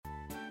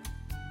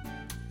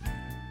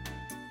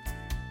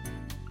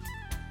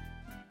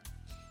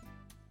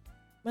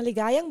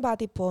Maligayang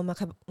bati po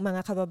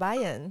mga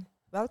kababayan.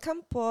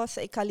 Welcome po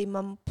sa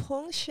ika-50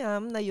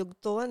 na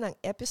yugto ng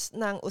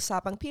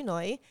Usapang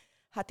Pinoy,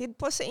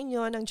 hatid po sa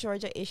inyo ng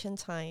Georgia Asian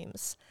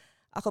Times.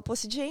 Ako po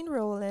si Jane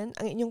Rowland,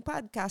 ang inyong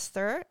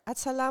podcaster, at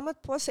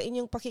salamat po sa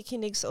inyong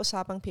pakikinig sa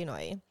Usapang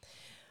Pinoy.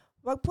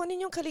 Huwag po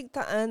ninyong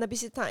kaligtaan na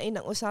bisitahin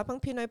ang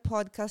Usapang Pinoy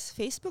Podcast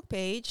Facebook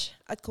page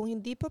at kung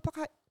hindi po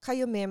pa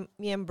kayo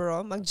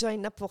miyembro, mag-join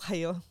na po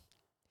kayo.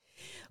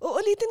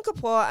 Uulitin ko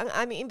po ang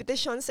aming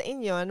imbitasyon sa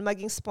inyo na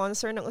maging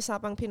sponsor ng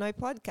Usapang Pinoy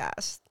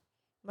Podcast.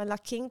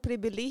 Malaking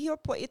pribilehyo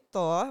po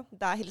ito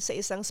dahil sa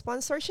isang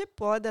sponsorship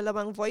po, 2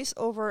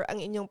 voice-over ang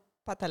inyong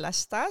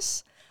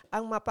patalastas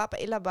ang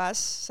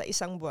mapapailabas sa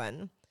isang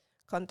buwan.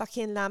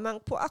 Kontakin lamang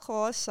po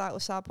ako sa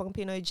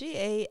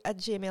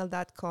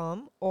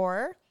usapangpinoyga@gmail.com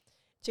or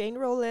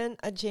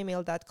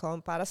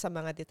janerowland@gmail.com para sa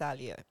mga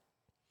detalye.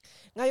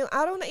 Ngayong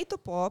araw na ito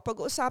po,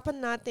 pag-uusapan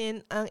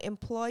natin ang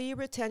Employee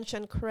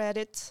Retention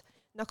Credit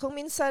na kung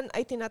minsan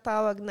ay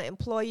tinatawag na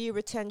Employee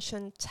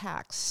Retention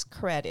Tax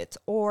Credit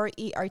or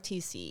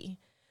ERTC.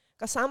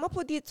 Kasama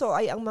po dito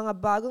ay ang mga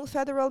bagong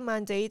federal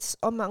mandates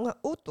o mga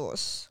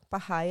utos,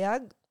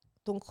 pahayag,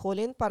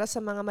 tungkulin para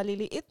sa mga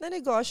maliliit na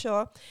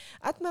negosyo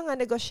at mga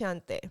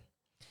negosyante.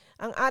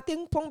 Ang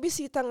ating pong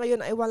bisita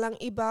ngayon ay walang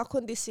iba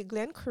kundi si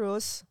Glenn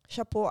Kruse.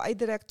 Siya po ay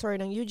director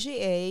ng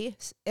UGA,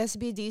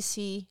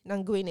 SBDC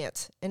ng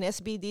Gwinnett. And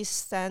SBD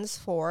stands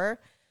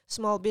for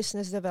Small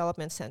Business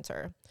Development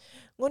Center.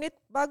 Ngunit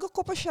bago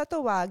ko pa siya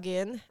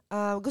tawagin,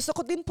 gusto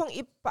ko din pong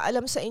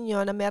ipaalam sa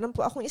inyo na meron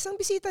po akong isang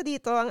bisita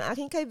dito, ang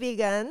aking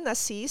kaibigan na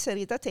si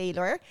Sarita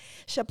Taylor.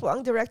 Siya po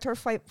ang Director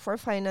for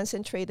Finance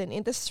and Trade and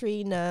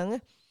Industry ng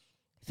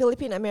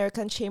Philippine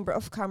American Chamber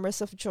of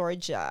Commerce of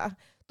Georgia.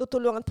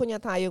 Tutulungan po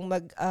niya tayong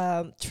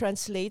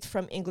mag-translate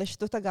from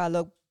English to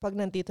Tagalog pag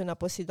nandito na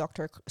po si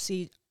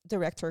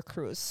Director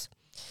Kruse.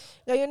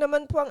 Ngayon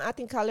naman po ang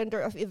ating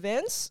calendar of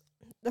events.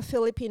 The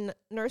Philippine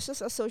Nurses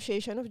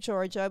Association of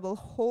Georgia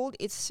will hold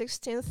its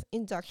 16th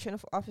induction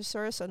of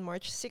officers on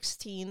March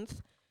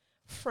 16th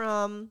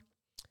from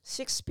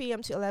 6 p.m.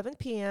 to 11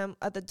 p.m.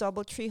 at the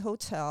Doubletree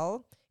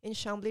Hotel in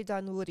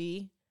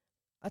Chambly-Dunwoody,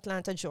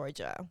 Atlanta,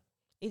 Georgia.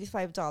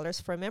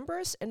 $85 for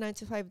members and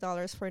 $95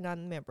 for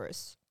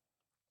non-members.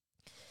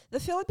 The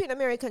Philippine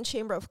American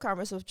Chamber of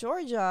Commerce of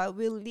Georgia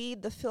will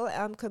lead the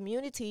PhilAm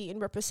community in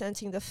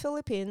representing the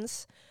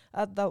Philippines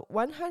at the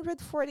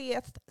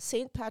 140th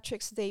St.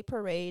 Patrick's Day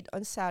Parade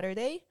on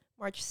Saturday,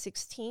 March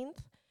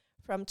 16th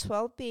from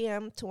 12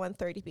 p.m. to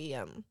 1:30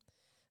 p.m.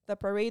 The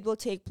parade will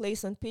take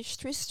place on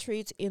Peachtree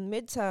Street in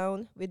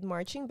Midtown with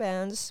marching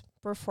bands,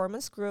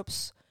 performance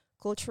groups,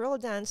 cultural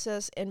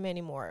dances, and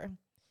many more.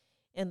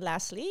 And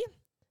lastly,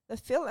 the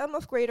PhilAm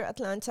of Greater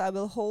Atlanta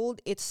will hold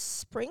its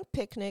spring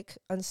picnic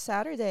on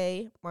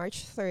Saturday,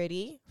 March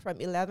 30 from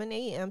 11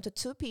 a.m. to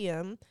 2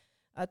 p.m.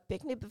 at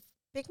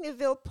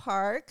Picnicville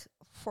Park,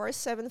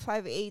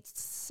 4758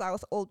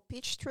 South Old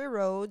Peachtree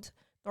Road,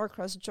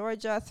 Norcross,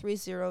 Georgia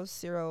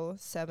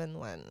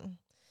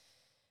 30071.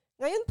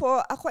 Ngayon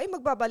po, ako ay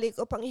magbabalik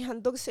upang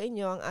ihandog sa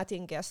inyo ang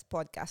ating guest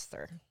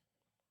podcaster.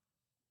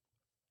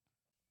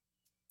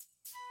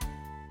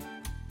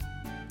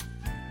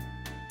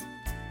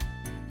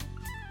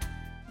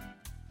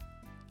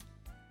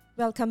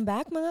 Welcome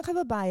back mga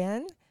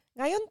kababayan.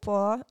 Ngayon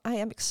po, I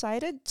am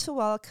excited to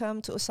welcome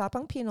to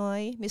Usapang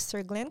Pinoy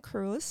Mr. Glenn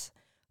Kruse,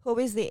 who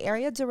is the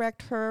Area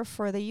Director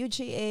for the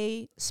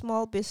UGA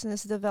Small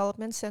Business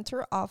Development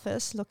Center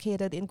office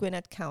located in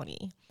Gwinnett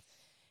County.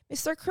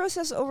 Mr. Kruse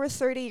has over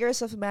 30 years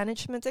of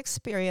management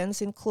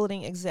experience,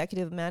 including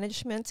executive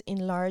management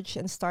in large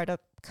and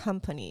startup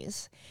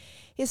companies.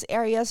 His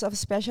areas of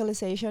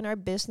specialization are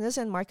business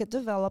and market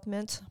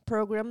development,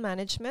 program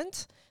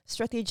management,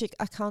 strategic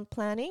account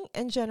planning,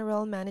 and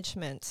general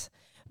management.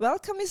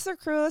 Welcome, Mr.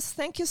 Kruse.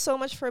 Thank you so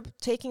much for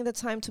taking the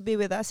time to be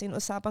with us in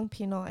Usapang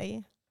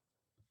Pinoy.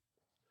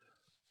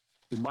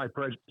 It's my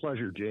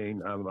pleasure,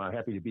 Jane. I'm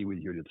happy to be with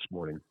you this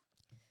morning.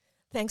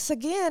 Thanks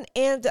again.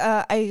 And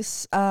I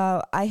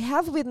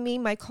have with me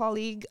my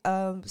colleague,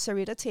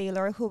 Sarita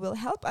Taylor, who will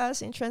help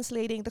us in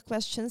translating the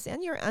questions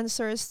and your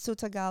answers to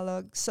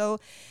Tagalog. So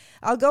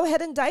I'll go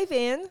ahead and dive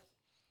in.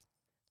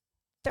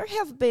 There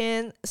have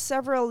been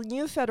several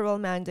new federal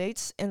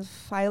mandates and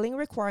filing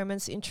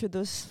requirements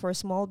introduced for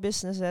small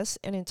businesses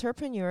and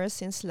entrepreneurs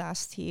since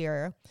last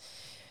year.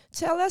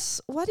 Tell us,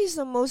 what is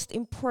the most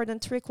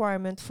important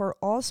requirement for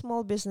all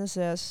small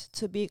businesses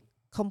to be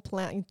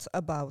compliant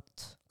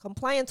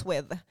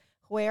with?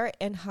 Where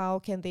and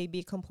how can they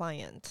be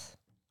compliant?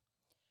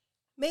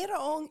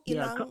 Mayroong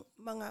ilang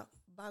mga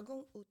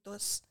bagong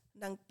utos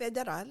ng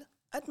federal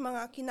at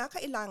mga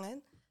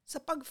kinakailangan sa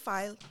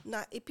pag-file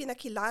na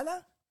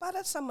ipinakilala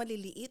para sa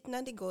maliliit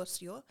na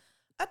negosyo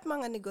at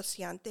mga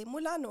negosyante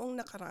mula noong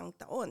nakaraang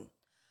taon.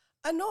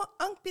 Ano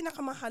ang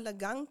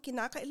pinakamahalagang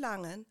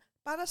kinakailangan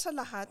para sa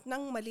lahat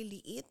ng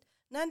maliliit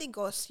na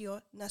negosyo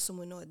na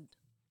sumunod?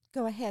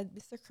 Go ahead,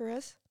 Mr.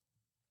 Kruse.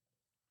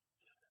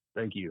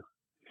 Thank you.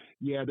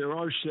 Yeah, there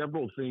are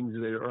several things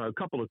that are a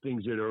couple of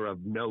things that are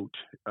of note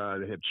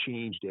that have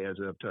changed as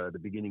of the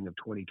beginning of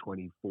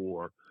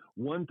 2024.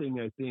 One thing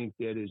I think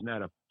that is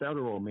not a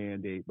federal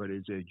mandate, but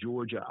is a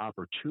Georgia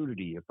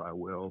opportunity, if I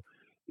will,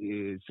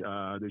 is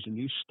there's a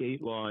new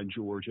state law in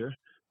Georgia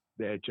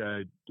that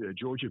the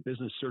Georgia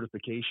Business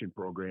Certification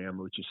Program,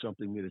 which is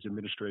something that is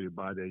administered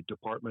by the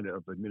Department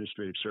of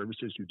Administrative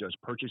Services, who does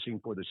purchasing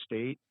for the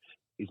state,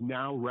 is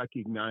now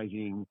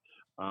recognizing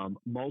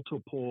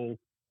multiple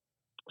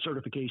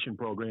certification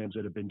programs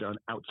that have been done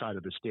outside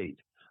of the state.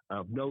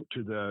 Of note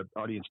to the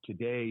audience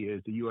today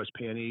is the U.S.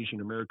 Pan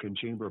Asian American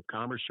Chamber of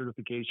Commerce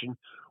certification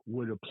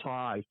would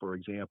apply, for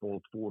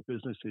example, for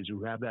businesses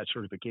who have that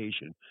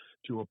certification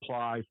to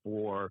apply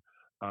for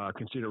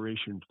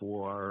consideration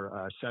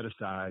for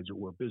set-asides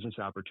or business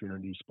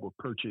opportunities for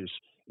purchase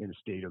in the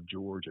state of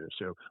Georgia.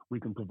 So we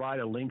can provide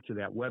a link to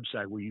that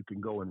website where you can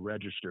go and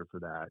register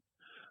for that.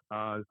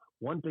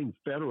 One thing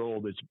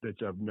federal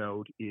that's of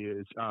note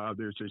is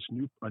there's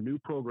a new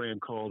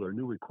program called, or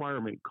new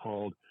requirement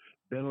called,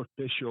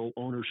 beneficial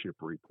ownership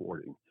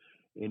reporting,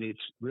 and it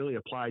really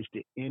applies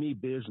to any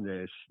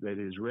business that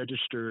is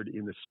registered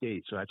in the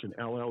state. So that's an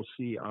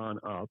LLC on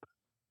up,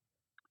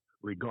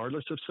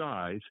 regardless of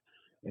size.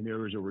 And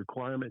there is a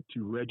requirement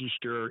to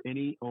register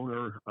any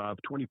owner of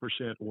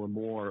 20% or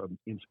more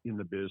in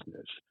the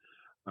business.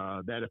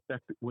 That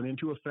went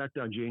into effect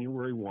on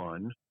January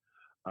 1.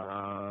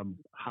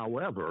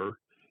 However,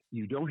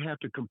 you don't have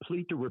to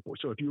complete the report.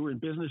 So if you were in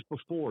business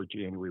before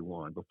January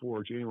 1 of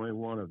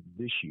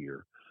this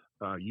year,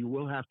 you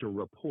will have to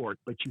report,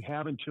 but you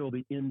have until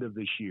the end of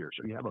this year.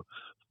 So you have a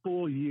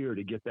full year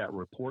to get that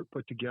report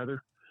put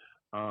together.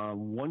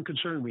 One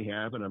concern we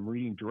have, and I'm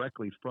reading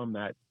directly from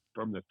the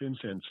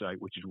FinCEN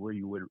site, which is where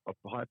you would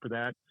apply for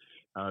that,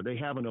 they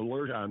have an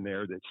alert on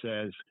there that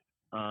says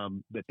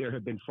that there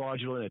have been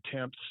fraudulent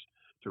attempts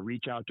to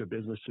reach out to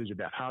businesses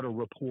about how to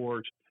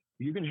report.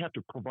 You're going to have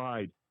to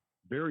provide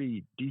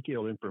very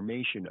detailed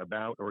information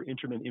about, or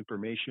intimate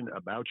information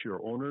about, your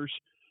owners.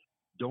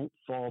 Don't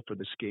fall for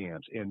the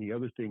scams. And the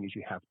other thing is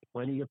you have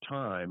plenty of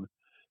time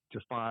to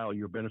file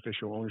your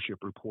beneficial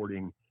ownership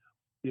reporting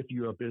if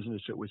you're a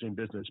business that was in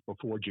business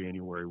before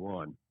January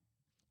 1.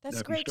 That's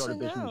now, great to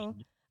know.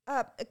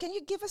 Can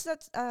you give us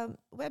that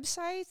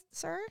website,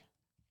 sir?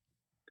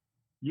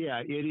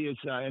 Yeah, it is,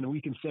 and we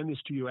can send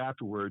this to you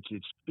afterwards.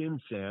 It's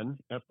FinCEN,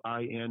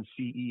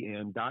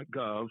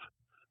 FINCEN.gov,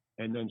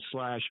 and then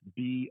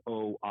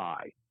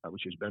 /BOI,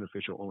 which is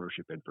beneficial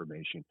ownership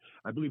information.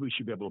 I believe we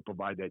should be able to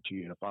provide that to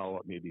you in a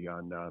follow-up, maybe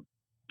on the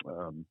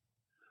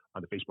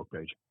Facebook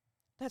page.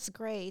 That's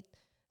great.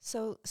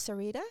 So,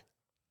 Sarita?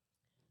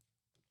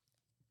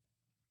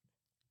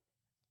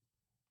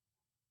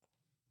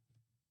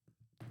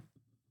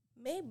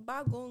 May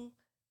bagong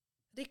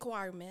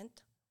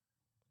requirement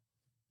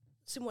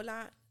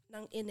simula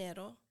ng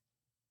Enero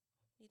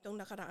nitong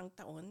nakaraang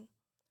taon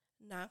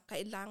na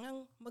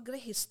kailangang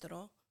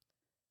magrehistro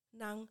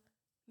ng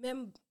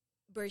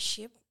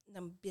membership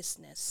ng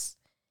business.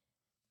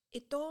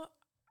 Ito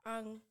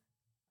ang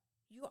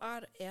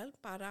URL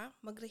para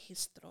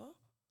magrehistro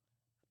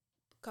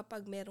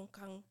kapag meron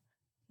kang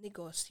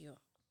negosyo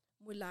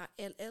mula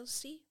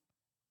LLC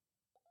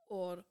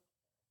or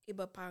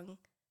iba pang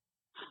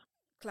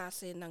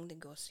klase ng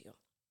negosyo.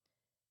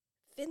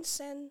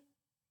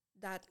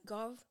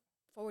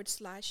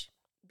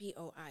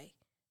 FinCEN.gov/BOI.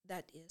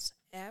 That is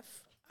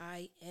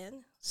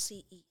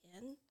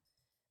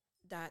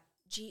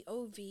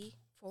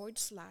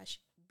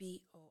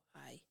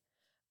FINCEN.gov/BOI.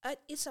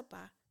 At isa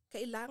pa,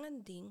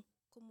 kailangan ding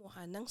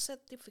kumuha ng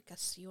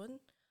sertifikasyon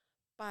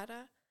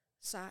para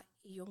sa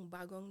iyong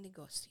bagong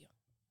negosyo.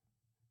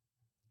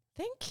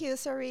 Thank you,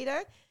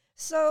 Sarita.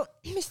 So,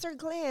 Mr.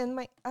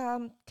 Glenn,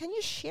 can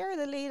you share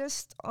the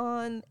latest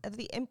on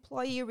the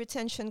Employee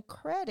Retention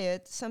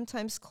Credit,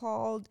 sometimes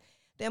called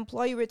the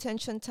Employee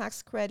Retention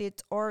Tax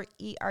Credit, or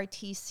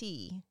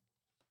ERTC?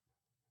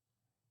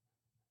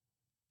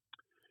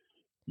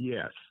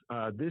 Yes,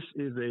 this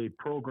is a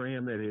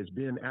program that has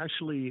been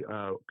actually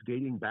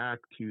dating back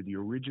to the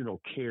original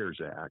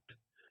CARES Act,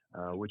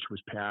 which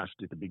was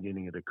passed at the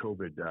beginning of the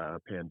COVID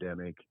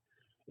pandemic.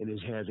 And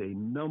it has a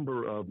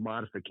number of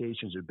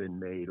modifications have been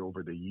made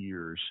over the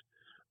years.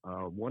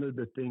 One of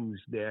the things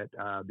that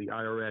the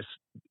IRS,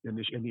 and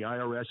the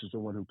IRS is the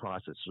one who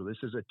processes. So this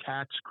is a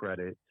tax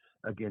credit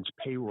against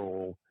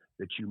payroll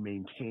that you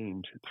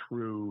maintained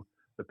through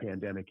the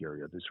pandemic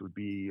area. This would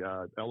be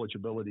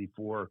eligibility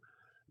for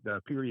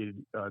the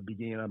period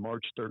began on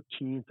March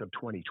 13th of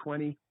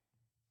 2020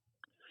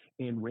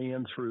 and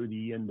ran through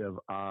the end of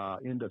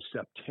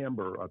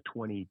September of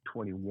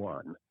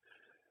 2021.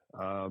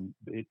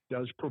 It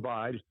does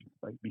provide, you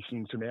might be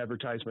seeing some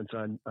advertisements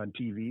on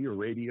TV or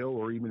radio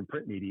or even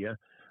print media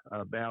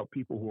about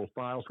people who will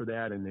file for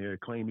that, and their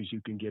claim is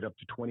you can get up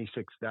to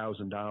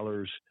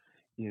 $26,000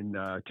 in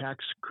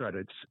tax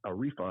credits,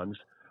 refunds,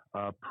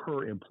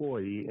 per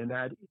employee, and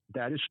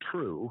that is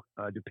true,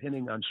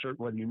 depending on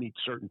whether you meet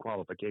certain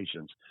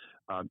qualifications.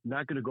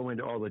 Not going to go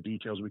into all the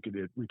details. We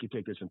could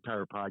take this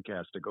entire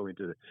podcast to go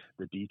into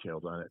the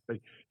details on it. But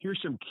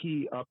here's some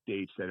key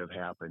updates that have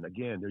happened.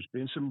 Again, there's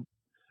been some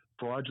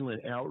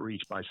fraudulent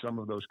outreach by some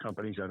of those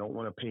companies. I don't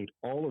want to paint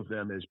all of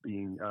them as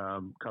being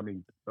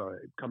coming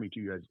to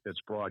you as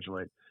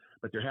fraudulent,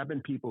 but there have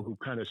been people who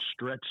kind of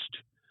stretched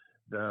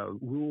the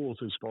rules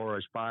as far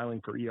as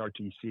filing for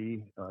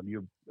ERTC.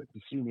 You've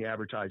seen the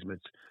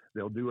advertisements.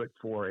 They'll do it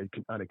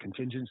on a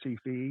contingency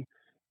fee,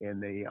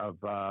 and they have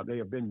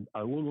been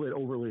a little bit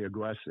overly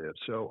aggressive.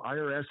 So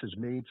IRS has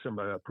made some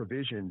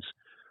provisions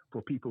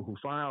for people who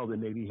filed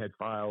and maybe had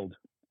filed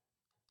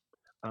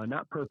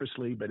not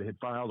purposely, but had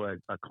filed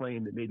a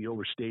claim that maybe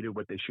overstated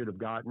what they should have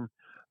gotten.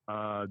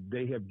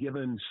 They have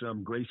given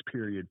some grace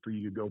period for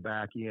you to go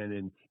back in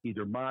and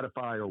either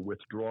modify or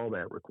withdraw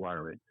that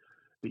requirement.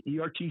 The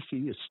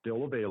ERTC is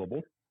still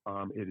available.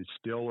 It is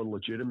still a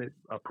legitimate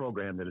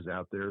program that is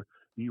out there.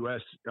 The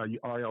U.S.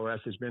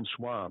 IRS has been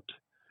swamped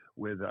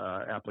with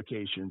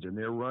applications, and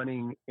they're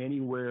running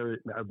anywhere,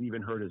 I've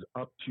even heard, is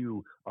up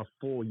to a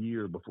full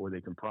year before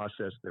they can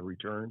process their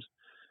returns.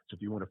 So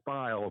if you want to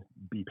file,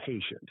 be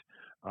patient.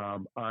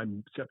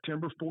 On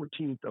September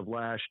 14th of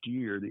last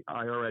year, the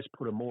IRS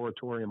put a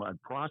moratorium on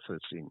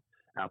processing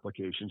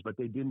applications, but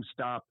they didn't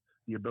stop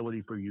the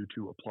ability for you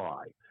to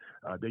apply.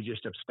 They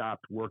just have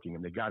stopped working,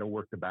 and they got to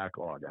work the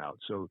backlog out.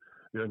 So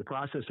they're in the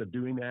process of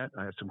doing that.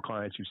 I have some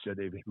clients who said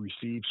they've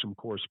received some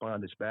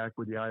correspondence back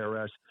with the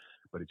IRS,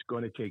 but it's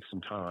going to take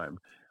some time.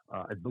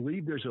 I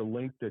believe there's a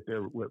link that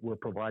we're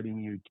providing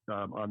you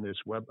on this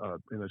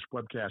in this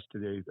webcast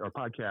today, or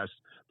podcast,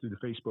 through the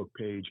Facebook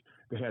page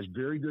that has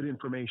very good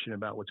information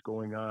about what's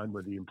going on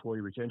with the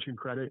employee retention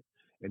credit.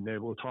 And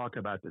then we'll talk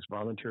about this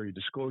voluntary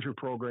disclosure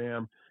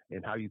program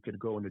and how you could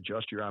go and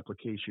adjust your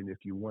application if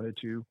you wanted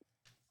to.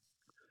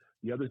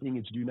 The other thing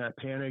is, do not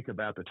panic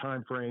about the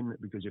time frame,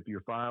 because if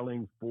you're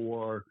filing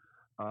for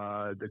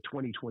the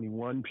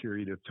 2021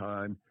 period of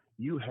time,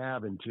 you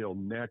have until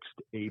next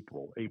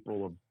April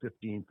of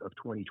 15th of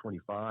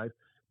 2025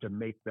 to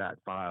make that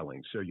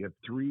filing. So you have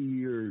 3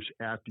 years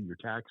after your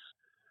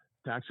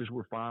taxes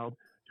were filed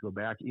to go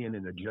back in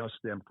and adjust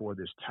them for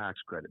this tax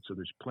credit. So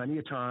there's plenty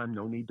of time.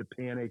 No need to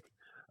panic.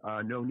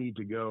 No need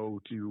to go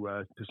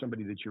to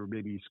somebody that you're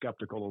maybe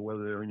skeptical of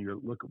whether they're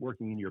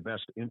working in your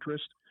best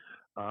interest.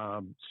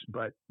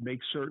 But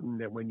make certain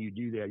that when you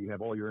do that, you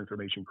have all your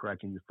information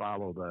correct and you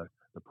follow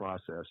the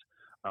process.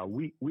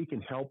 We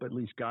can help, at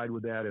least guide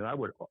with that. And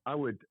I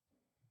would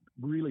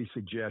really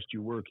suggest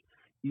you work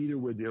either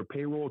with your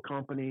payroll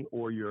company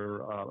or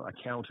your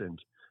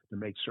accountant to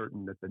make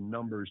certain that the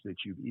numbers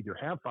that you either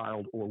have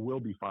filed or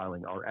will be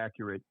filing are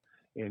accurate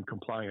and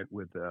compliant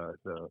with the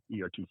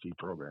ERTC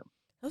program.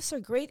 Those are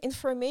great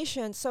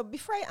information. So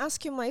before I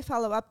ask you my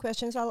follow-up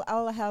questions,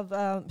 I'll have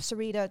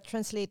Sarita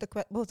translate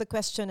both the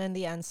question and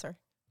the answer.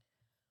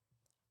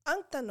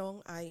 Ang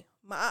tanong ay,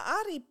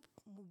 maaari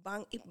mo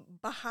bang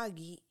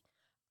ibahagi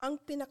ang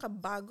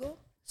pinakabago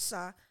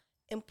sa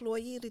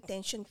Employee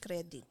Retention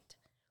Credit,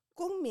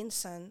 kung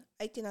minsan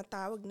ay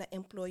tinatawag na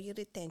Employee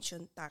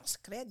Retention Tax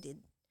Credit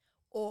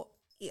o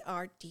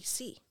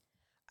ERTC,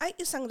 ay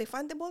isang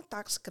refundable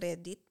tax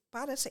credit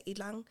para sa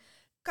ilang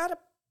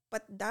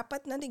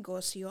dapat na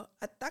negosyo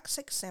at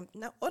tax-exempt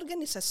na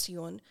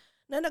organisasyon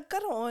na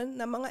nagkaroon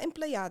ng mga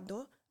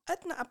empleyado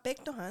at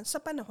naapektuhan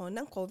sa panahon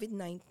ng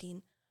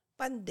COVID-19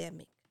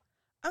 pandemic.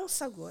 Ang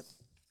sagot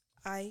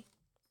ay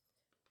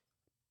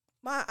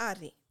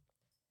maaari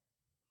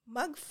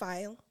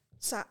mag-file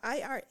sa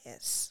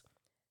IRS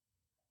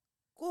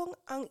kung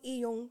ang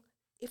iyong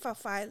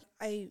ifa-file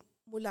ay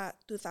mula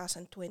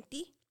 2020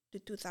 to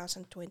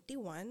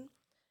 2021.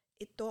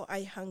 Ito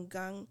ay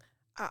hanggang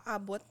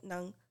aabot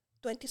ng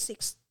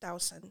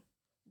 $26,000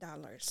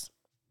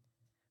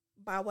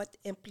 bawat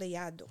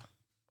empleyado.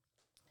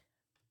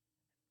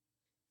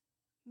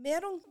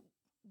 Merong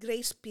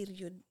grace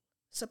period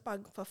sa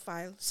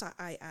pag-file sa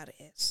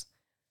IRS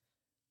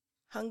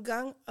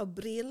hanggang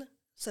Abril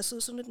sa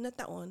susunod na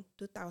taon,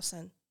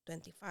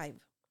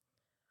 2025.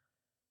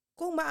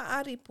 Kung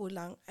maaari po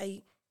lang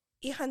ay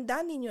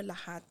ihanda ninyo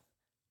lahat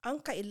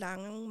ang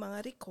kailangang mga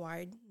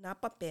required na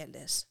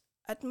papeles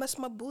at mas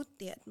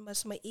mabuti at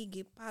mas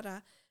maigi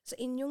para sa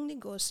inyong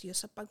negosyo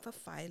sa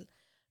pagpa-file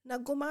na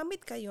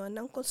gumamit kayo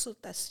ng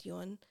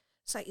konsultasyon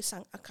sa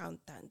isang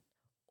accountant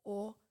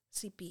o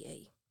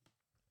CPA.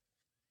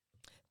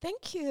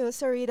 Thank you,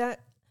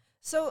 Sarita.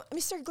 So,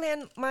 Mr.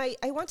 Glenn,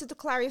 I wanted to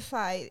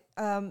clarify,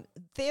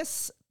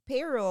 this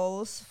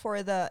payrolls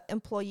for the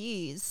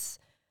employees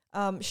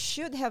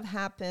should have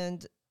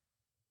happened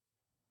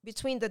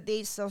between the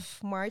dates of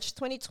March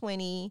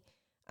 2020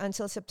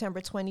 until September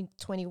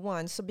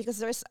 2021. So,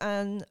 because there's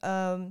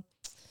a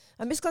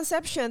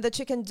misconception that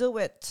you can do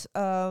it,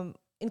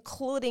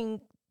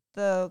 including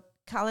the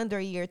calendar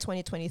year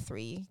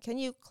 2023. Can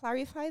you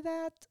clarify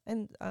that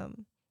and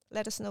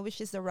let us know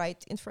which is the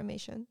right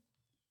information?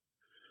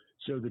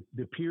 So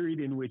the period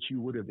in which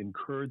you would have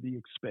incurred the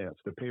expense,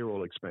 the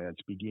payroll expense,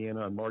 began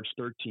on March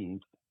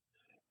 13th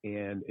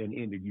And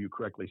you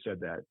correctly said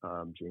that,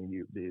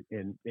 Jane.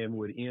 And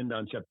would end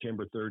on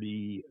September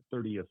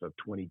 30th of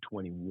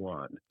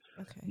 2021.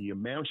 Okay. The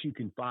amounts you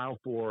can file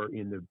for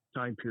in the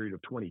time period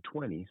of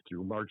 2020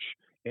 through March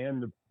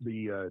and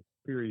the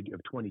period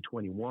of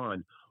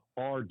 2021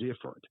 are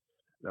different.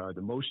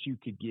 The most you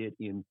could get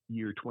in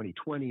year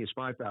 2020 is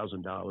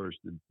 $5,000.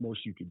 The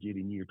most you could get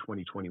in year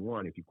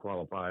 2021, if you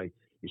qualify,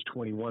 is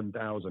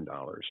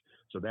 $21,000.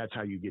 So that's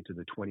how you get to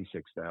the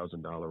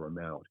 $26,000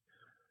 amount.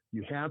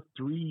 You have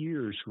 3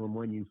 years from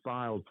when you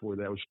filed for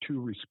those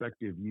two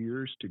respective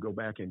years to go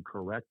back and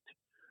correct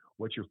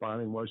what your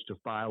filing was to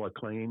file a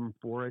claim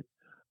for it.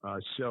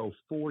 So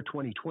for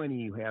 2020,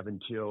 you have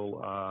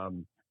until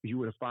you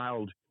would have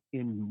filed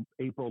in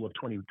April of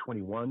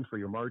 2021 for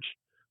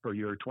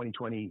your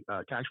 2020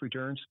 tax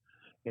returns,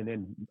 and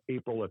then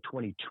April of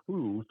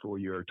 22 for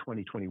your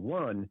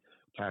 2021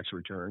 tax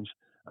returns.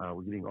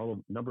 We're getting all a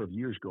number of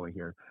years going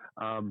here.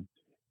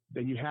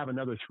 Then you have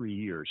another 3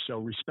 years. So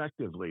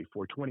respectively,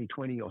 for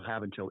 2020, you'll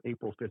have until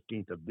April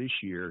 15th of this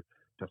year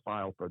to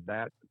file for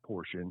that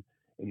portion,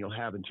 and you'll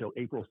have until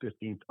April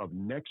 15th of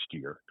next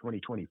year,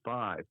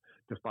 2025,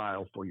 to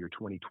file for your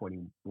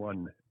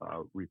 2021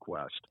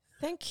 request.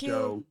 Thank you.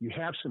 So you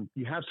have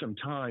some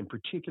time,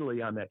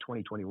 particularly on that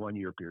 2021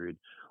 year period,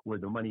 where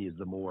the money is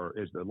the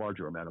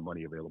larger amount of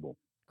money available.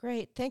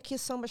 Great. Thank you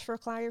so much for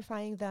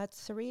clarifying that,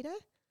 Sarita.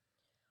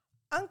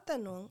 Ang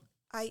tanong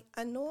ay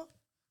ano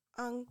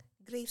ang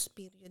grace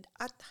period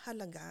at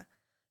halaga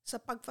sa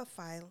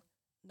pagpa-file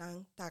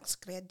ng tax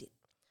credit.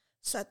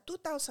 Sa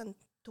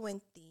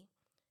 2020,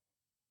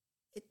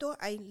 ito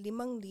ay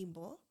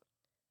 5,000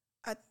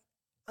 at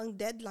ang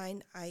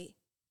deadline ay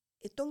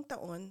itong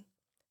taon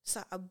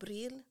sa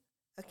Abril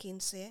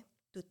 15,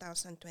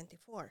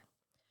 2024.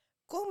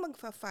 Kung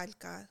magfa-file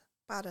ka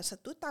para sa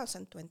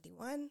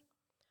 2021,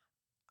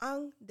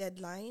 ang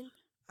deadline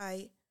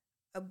ay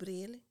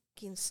Abril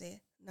 15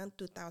 ng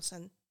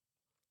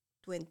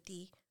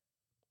 2025.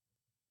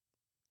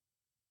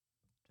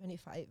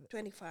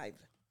 25.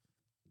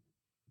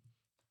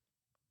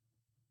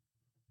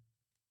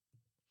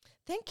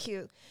 Thank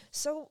you.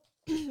 So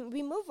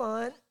we move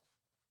on.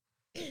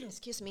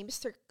 Excuse me,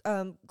 Mr.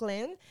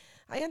 Glenn.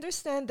 I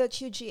understand that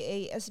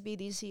UGA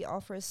SBDC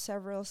offers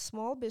several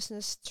small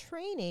business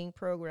training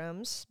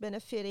programs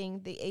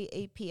benefiting the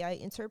AAPI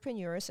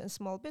entrepreneurs and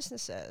small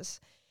businesses.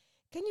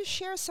 Can you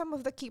share some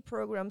of the key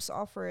programs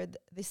offered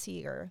this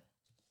year?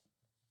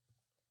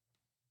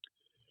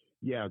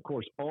 Yeah, of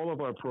course. All of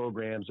our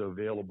programs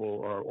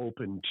available are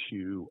open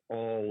to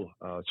all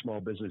small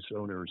business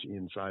owners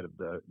inside of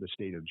the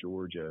state of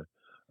Georgia.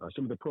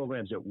 Some of the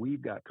programs that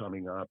we've got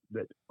coming up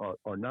that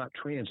are not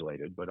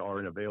translated but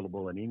are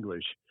available in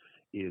English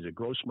is a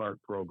Grow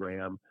Smart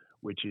program,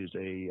 which is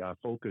a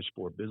focus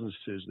for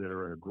businesses that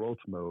are in a growth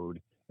mode,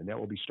 and that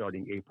will be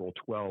starting April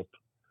 12th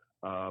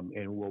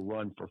and will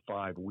run for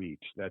 5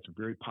 weeks. That's a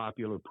very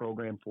popular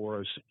program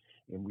for us,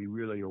 and we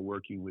really are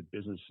working with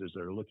businesses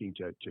that are looking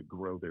to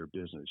grow their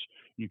business.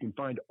 You can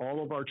find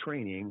all of our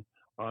training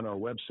on our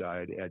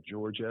website at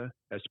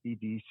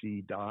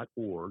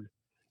georgiasbdc.org.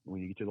 When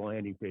you get to the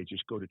landing page,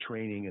 just go to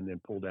training and then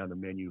pull down the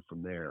menu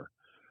from there.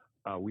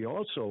 We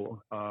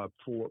also,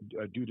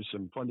 due to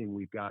some funding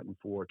we've gotten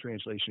for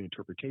translation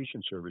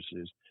interpretation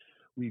services,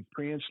 we've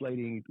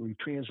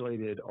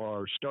translated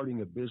our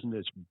Starting a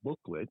Business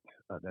booklet.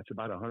 That's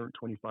about a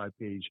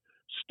 125-page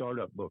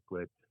startup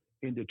booklet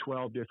into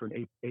 12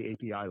 different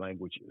AAPI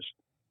languages.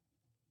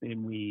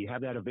 And we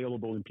have that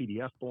available in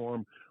PDF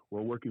form.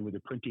 We're working with a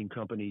printing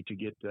company to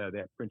get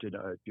that printed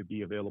to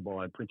be available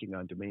on printing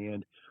on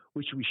demand,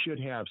 which we should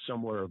have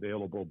somewhere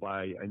available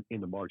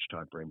in the March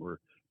timeframe. We're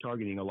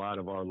targeting a lot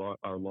of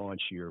our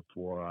launch here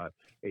for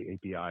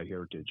AAPI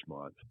Heritage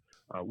Month.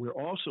 We're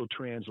also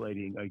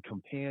translating a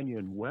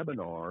companion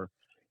webinar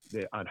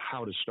on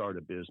how to start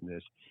a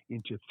business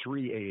into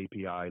 3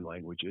 AAPI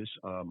languages.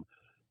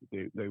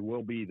 They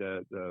will be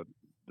the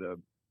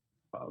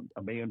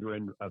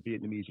Mandarin,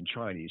 Vietnamese, and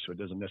Chinese, so it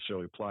doesn't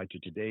necessarily apply to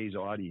today's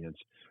audience,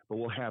 but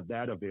we'll have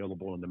that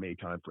available in the May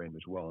timeframe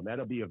as well, and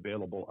that'll be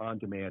available on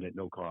demand at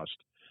no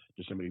cost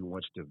to somebody who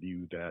wants to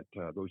view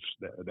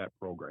that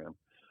program.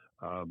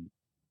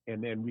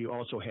 And then we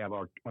also have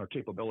our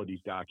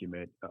capabilities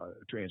document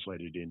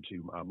translated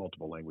into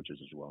multiple languages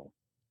as well.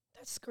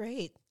 That's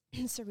great.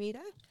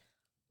 Sarita?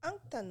 Ang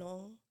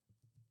tanong,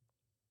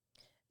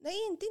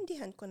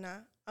 naiintindihan ko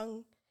na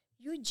ang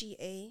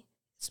UGA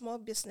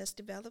Small Business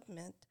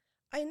Development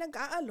ay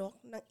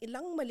nag-aalok ng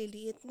ilang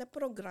maliliit na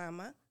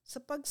programa sa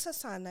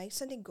pagsasanay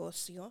sa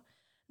negosyo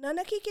na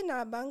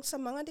nakikinabang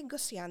sa mga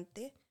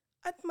negosyante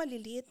at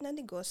maliliit na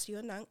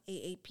negosyo ng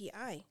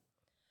AAPI.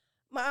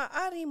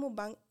 Maaari mo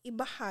bang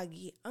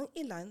ibahagi ang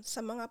ilan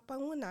sa mga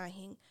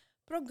pangunahing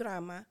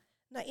programa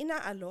na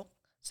inaalok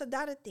sa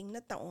darating na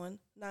taon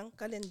ng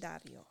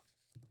kalendaryo?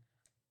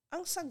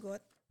 Ang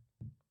sagot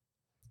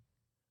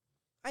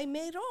ay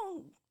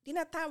mayroong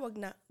tinatawag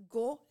na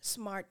Go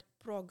Smart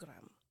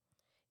program.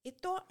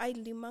 Ito ay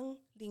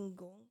 5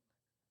 linggong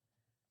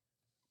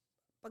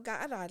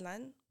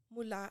pag-aaralan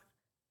mula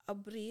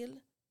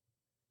Abril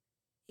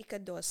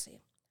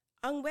 12.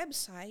 Ang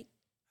website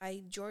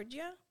ay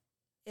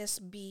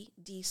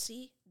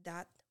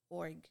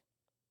georgiasbdc.org.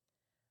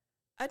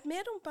 At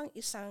meron pang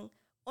isang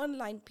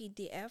online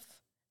PDF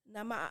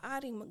na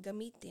maaaring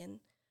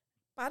gamitin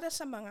para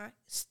sa mga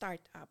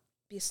startup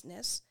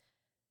business.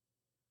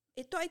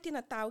 Ito ay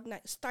tinatawag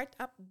na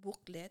startup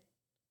booklet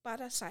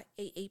para sa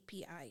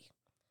AAPI.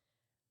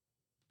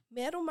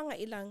 Merong mga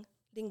ilang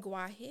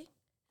lingwahe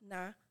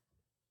na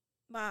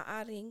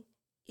maaaring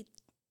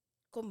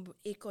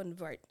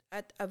i-convert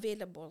at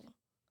available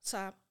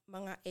sa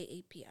mga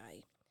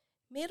AAPI.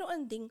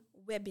 Meron ding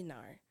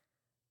webinar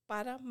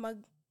para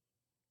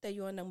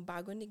magtayo ng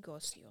bagong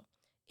negosyo.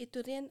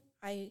 Ito rin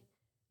ay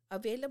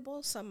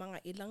available sa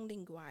mga ilang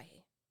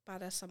lingwahe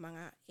para sa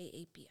mga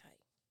AAPI.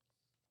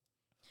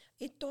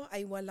 Ito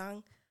ay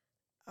walang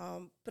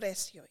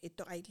presyo.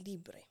 Ito ay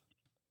libre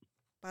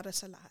para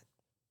sa lahat.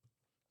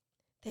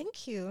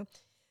 Thank you.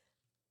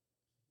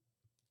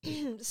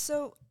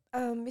 So,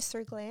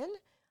 Mr. Glenn,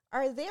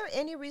 are there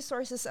any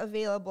resources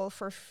available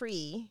for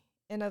free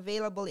and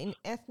available in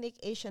ethnic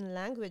Asian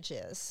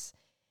languages?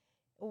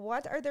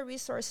 What are the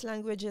resource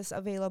languages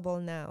available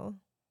now?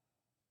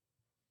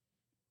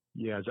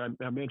 Yeah, as I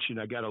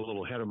mentioned, I got a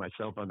little ahead of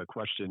myself on the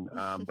question,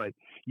 but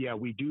yeah,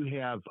 we do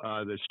have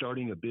the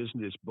Starting a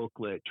Business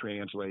booklet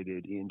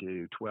translated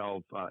into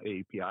 12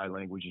 API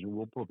languages, and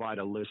we'll provide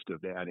a list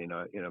of that in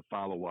a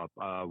follow-up.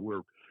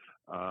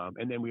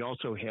 And then we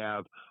also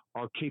have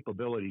our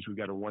capabilities. We've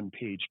got a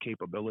one-page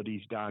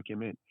capabilities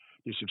document.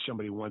 Just if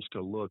somebody wants to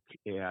look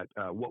at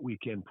what we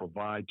can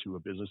provide to a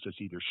business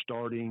that's either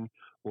starting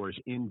or is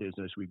in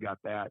business, we've got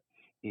that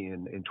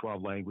in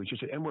 12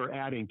 languages. And we're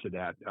adding to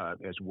that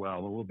as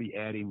well. And we'll be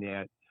adding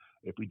that.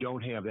 If we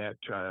don't have that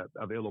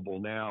available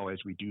now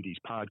as we do these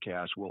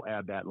podcasts, we'll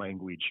add that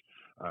language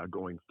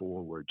going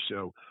forward.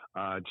 So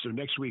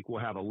next week we'll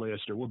have a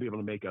list, or we'll be able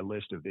to make a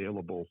list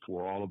available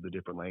for all of the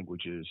different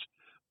languages,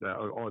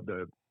 or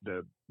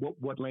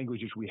what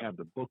languages we have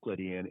the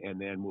booklet in,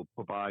 and then we'll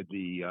provide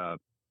the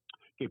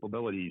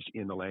capabilities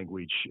in the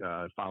language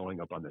following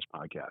up on this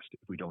podcast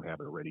if we don't have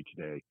it already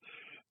today.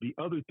 The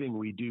other thing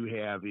we do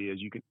have is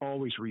you can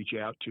always reach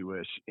out to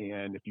us,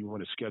 and if you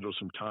want to schedule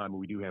some time,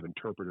 we do have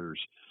interpreters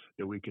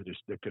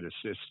that could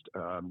assist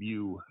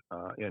you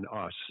and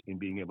us in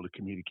being able to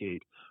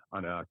communicate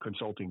on a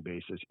consulting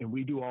basis. And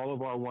we do all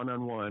of our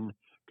one-on-one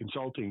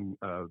consulting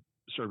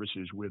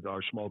services with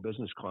our small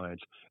business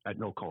clients at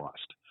no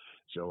cost.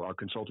 So our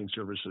consulting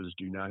services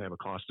do not have a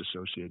cost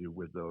associated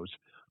with those.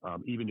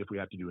 Even if we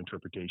have to do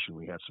interpretation,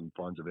 we have some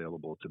funds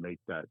available to make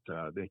that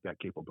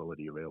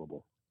capability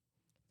available.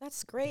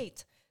 That's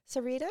great.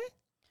 Sarita?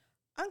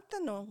 Ang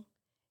tanong,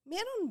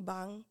 meron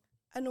bang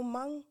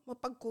anumang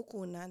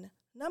mapagkukunan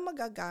na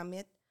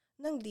magagamit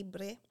ng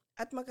libre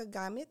at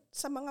magagamit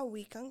sa mga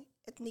wikang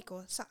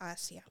etniko sa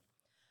Asia?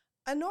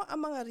 Ano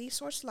ang mga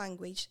resource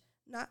language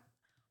na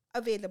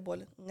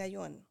available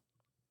ngayon?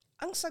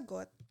 Ang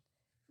sagot,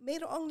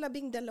 mayroong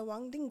 12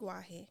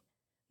 lingwahe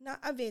na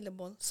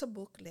available sa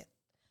booklet.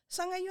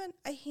 Sa ngayon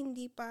ay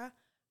hindi pa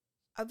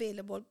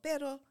available,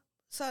 pero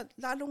sa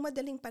lalong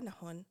madaling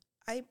panahon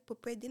ay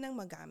pwede nang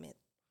magamit.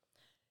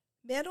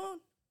 Meron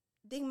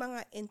ding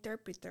mga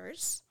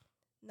interpreters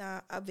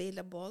na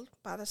available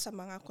para sa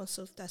mga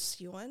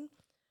konsultasyon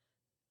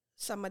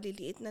sa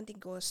maliliit na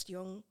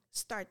negosyong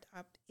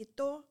startup.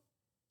 Ito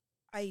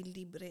ay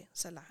libre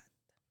sa lahat.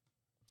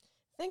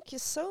 Thank you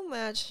so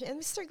much.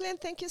 And Mr. Glenn,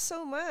 thank you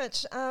so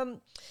much.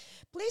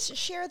 Please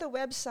share the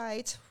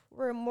website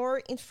where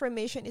more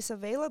information is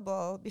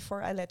available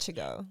before I let you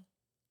go.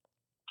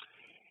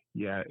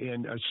 Yeah,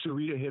 and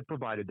Sarita had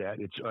provided that.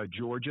 It's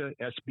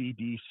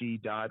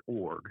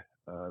georgiasbdc.org.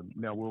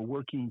 Now, we're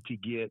working to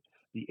get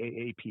the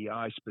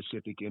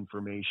AAPI-specific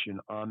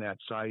information on that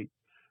site,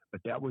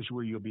 but that was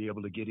where you'll be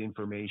able to get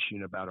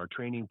information about our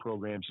training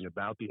programs and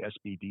about the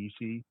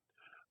SBDC.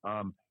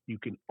 You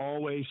can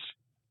always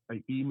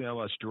email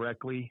us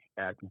directly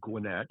at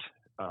Gwinnett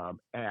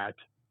at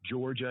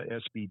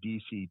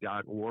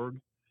georgiasbdc.org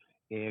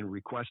and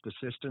request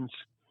assistance,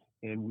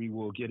 and we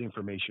will get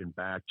information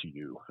back to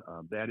you.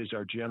 That is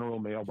our general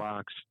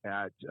mailbox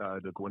at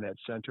the Gwinnett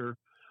Center.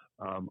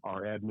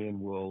 Our admin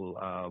will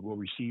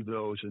receive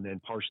those and then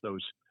parse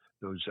those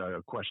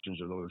questions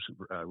or those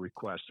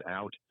requests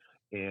out.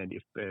 And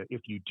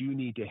if you do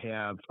need to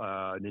have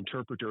an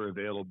interpreter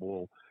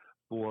available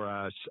for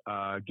us,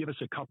 give us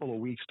a couple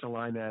of weeks to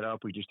line that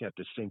up. We just have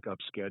to sync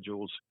up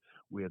schedules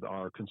with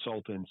our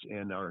consultants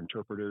and our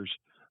interpreters,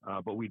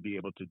 but we'd be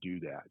able to do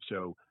that.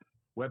 So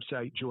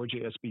website,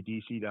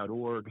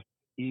 georgiasbdc.org.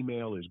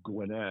 Email is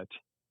Gwinnett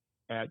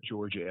at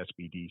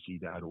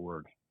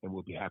georgiasbdc.org, and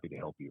we'll be happy to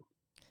help you.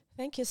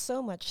 Thank you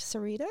so much.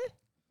 Sarita?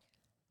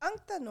 Ang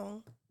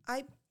tanong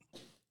ay,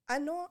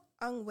 ano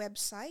ang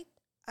website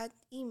at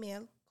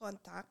email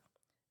contact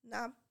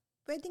na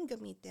pwedeng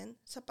gamitin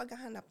sa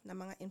paghahanap ng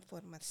mga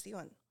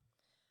informasyon?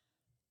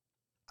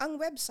 Ang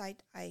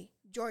website ay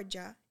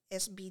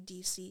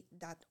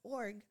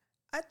georgiasbdc.org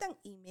at ang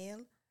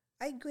email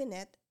ay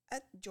Gwinnett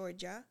at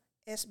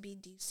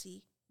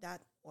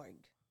georgiasbdc.org.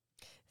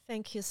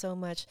 Thank you so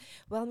much.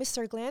 Well,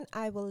 Mr. Glenn,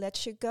 I will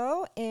let you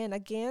go. And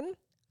again,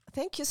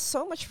 thank you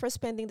so much for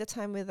spending the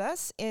time with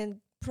us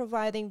and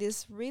providing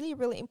this really,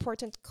 really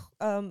important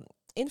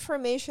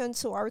information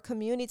to our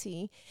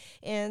community.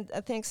 And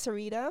thanks to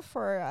Rita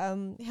for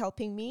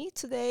helping me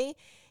today.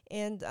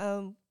 And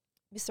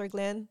Mr.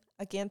 Glenn,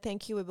 again,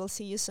 thank you. We will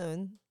see you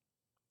soon.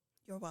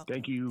 You're welcome.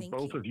 Thank you,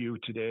 both of you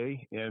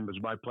today, and it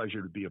was my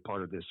pleasure to be a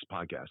part of this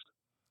podcast.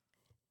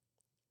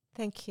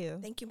 Thank you.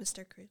 Thank you,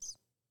 Mr. Kruse.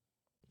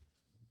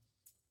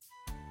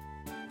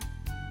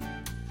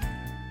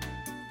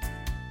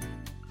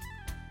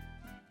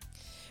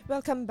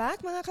 Welcome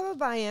back mga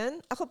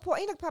kababayan. Ako po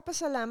ay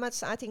nagpapasalamat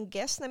sa ating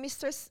guest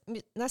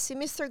na si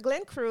Mr.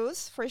 Glenn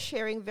Kruse for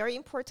sharing very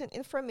important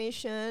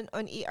information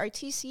on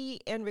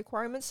ERTC and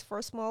requirements for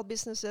small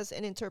businesses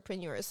and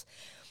entrepreneurs.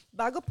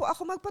 Bago po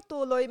ako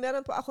magpatuloy,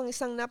 meron po akong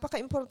isang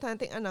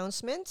napaka-importanting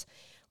announcement.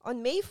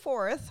 On May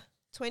 4th,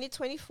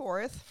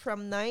 2024,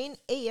 from 9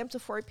 a.m. to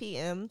 4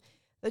 p.m.,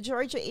 the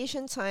Georgia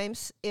Asian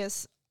Times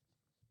is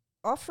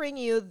offering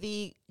you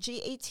the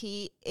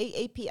GAT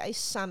AAPI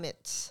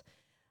Summit.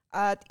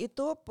 At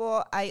ito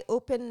po ay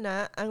open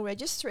na ang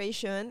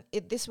registration.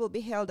 This will be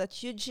held at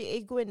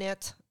UGA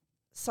Gwinnett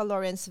sa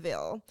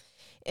Lawrenceville.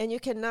 And you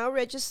can now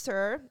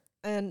register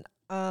in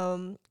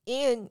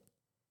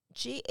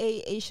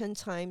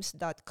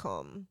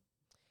gaasiantimes.com.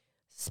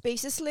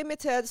 Space is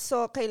limited,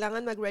 so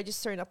kailangan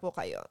mag-register na po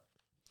kayo.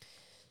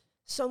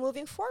 So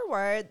moving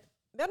forward,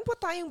 meron po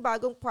tayong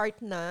bagong part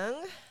ng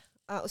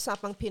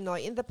Usapang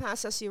Pinoy. In the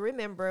past, as you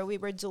remember, we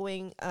were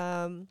doing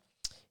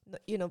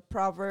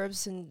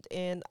proverbs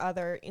and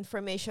other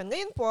information.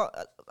 Ngayon po,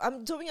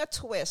 I'm doing a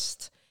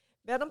twist.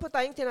 Meron po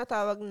tayong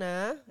tinatawag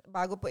na,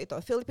 bago po ito,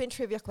 Philippine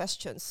Trivia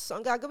Questions. So,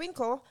 ang gagawin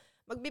ko,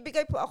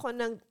 magbibigay po ako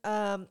ng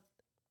 3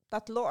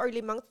 or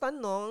 5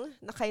 tanong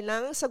na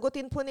kailangang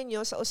sagutin po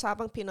ninyo sa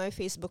Usapang Pinoy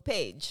Facebook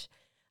page.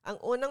 Ang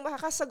unang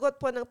makakasagot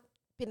po ng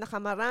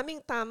pinakamaraming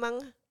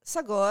tamang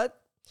sagot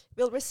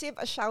will receive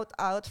a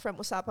shout-out from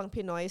Usapang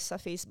Pinoy sa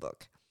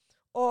Facebook.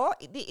 O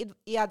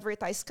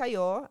i-advertise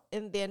kayo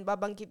and then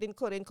babanggitin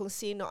ko rin kung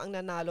sino ang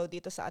nanalo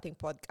dito sa ating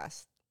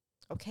podcast.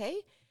 Okay?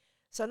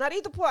 So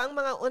narito po ang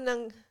mga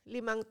unang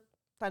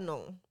 5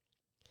 tanong.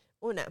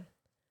 Una,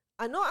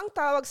 ano ang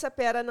tawag sa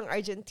pera ng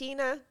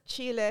Argentina,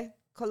 Chile,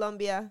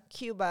 Colombia,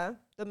 Cuba,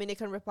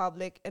 Dominican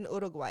Republic, and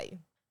Uruguay?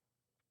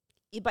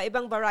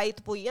 Iba-ibang variety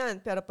po yan,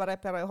 pero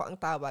pare-pareho ang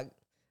tawag.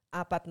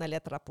 4 na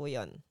letra po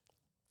yon.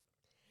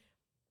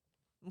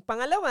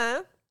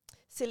 Pangalawa,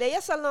 si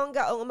Lea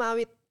Salonga ang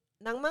umawit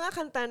ng mga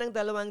kanta ng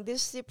 2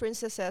 Disney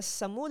princesses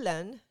sa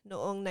Mulan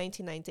noong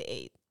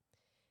 1998.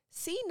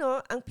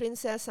 Sino ang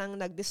prinsesang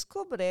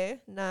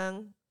nagdiskubre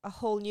ng A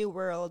Whole New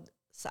World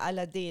sa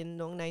Aladdin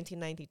noong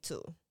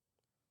 1992?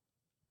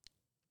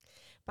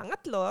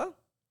 Pangatlo,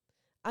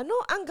 ano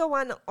ang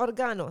gawa ng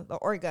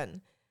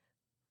organ,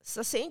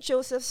 sa St.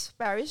 Joseph's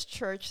Parish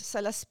Church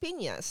sa Las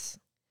Piñas?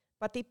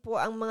 Pati po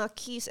ang mga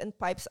keys and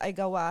pipes ay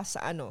gawa sa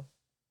ano?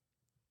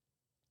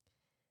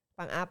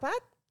 Pang-4,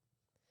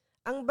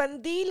 ang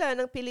bandila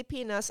ng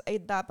Pilipinas ay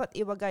dapat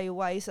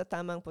iwagayway sa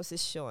tamang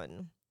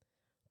posisyon.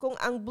 Kung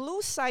ang blue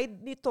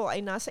side nito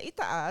ay nasa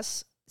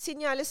itaas,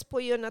 sinyalis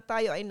po yun na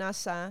tayo ay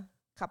nasa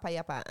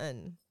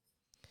kapayapaan.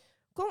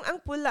 Kung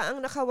ang pula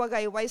ang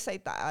nakawagayway sa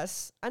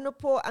itaas, ano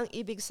po ang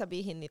ibig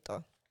sabihin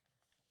nito?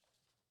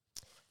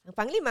 Ang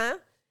pang-5,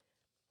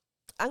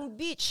 ang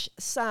beach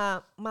sa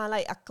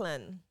Malay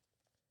Aklan.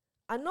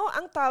 Ano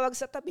ang tawag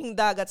sa tabing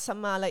dagat sa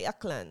Malay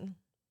Aklan,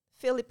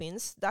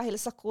 Philippines, dahil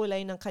sa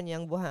kulay ng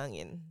kanyang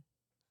buhangin?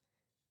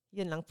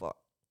 Yun lang po.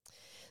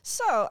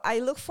 So, I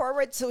look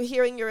forward to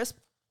hearing your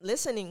I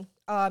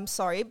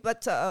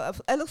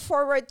look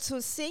forward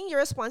to seeing your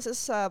responses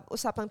sa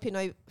Usapang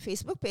Pinoy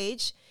Facebook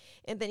page,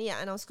 and then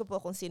i-announce ko po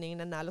kung sino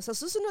yung nanalo sa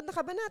susunod na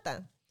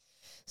kabanata.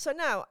 So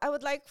now, I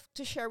would like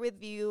to share with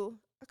you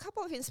a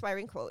couple of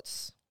inspiring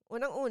quotes.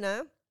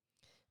 Unang-una,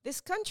 this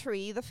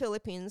country, the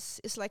Philippines,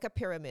 is like a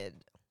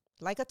pyramid,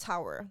 like a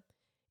tower.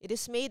 It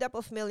is made up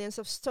of millions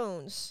of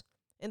stones,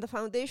 and the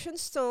foundation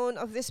stone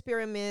of this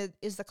pyramid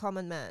is the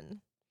common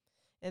man.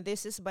 And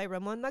this is by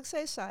Ramon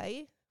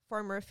Magsaysay,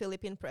 former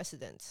Philippine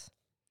president.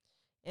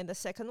 And the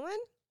second one,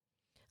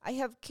 I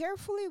have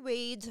carefully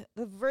weighed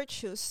the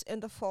virtues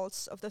and the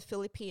faults of the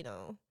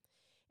Filipino,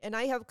 and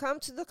I have come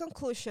to the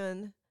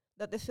conclusion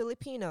that the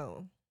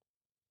Filipino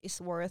is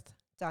worth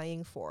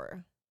dying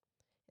for.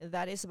 And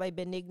that is by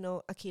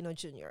Benigno Aquino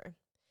Jr.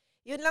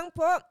 Yun lang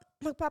po.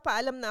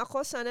 Magpapaalam na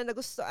ako. Sana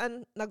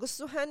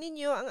nagustuhan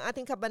ninyo ang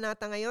ating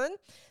kabanata ngayon.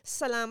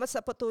 Salamat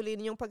sa patuloy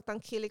ninyong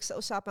pagtangkilik sa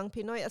Usapang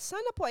Pinoy at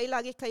sana po ay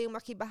lagi kayong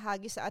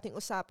makibahagi sa ating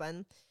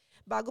usapan.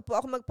 Bago po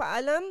ako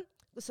magpaalam,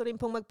 gusto rin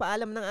pong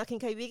magpaalam ng aking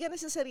kaibigan na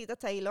si Sarita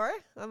Taylor.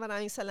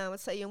 Maraming salamat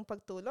sa iyong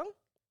pagtulong.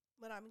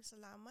 Maraming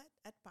salamat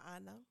at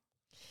paalam.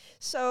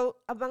 So,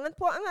 abangan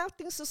po ang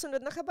ating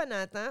susunod na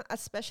kabanata at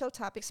special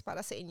topics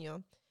para sa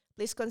inyo.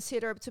 Please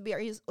consider to be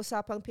our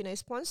Usapang Pinoy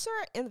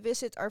sponsor and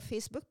visit our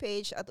Facebook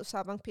page at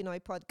Usapang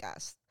Pinoy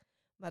Podcast.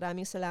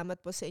 Maraming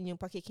salamat po sa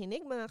inyong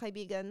pakikinig, mga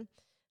kaibigan.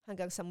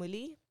 Hanggang sa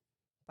muli,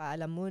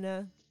 paalam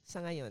muna.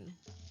 sa ngayon.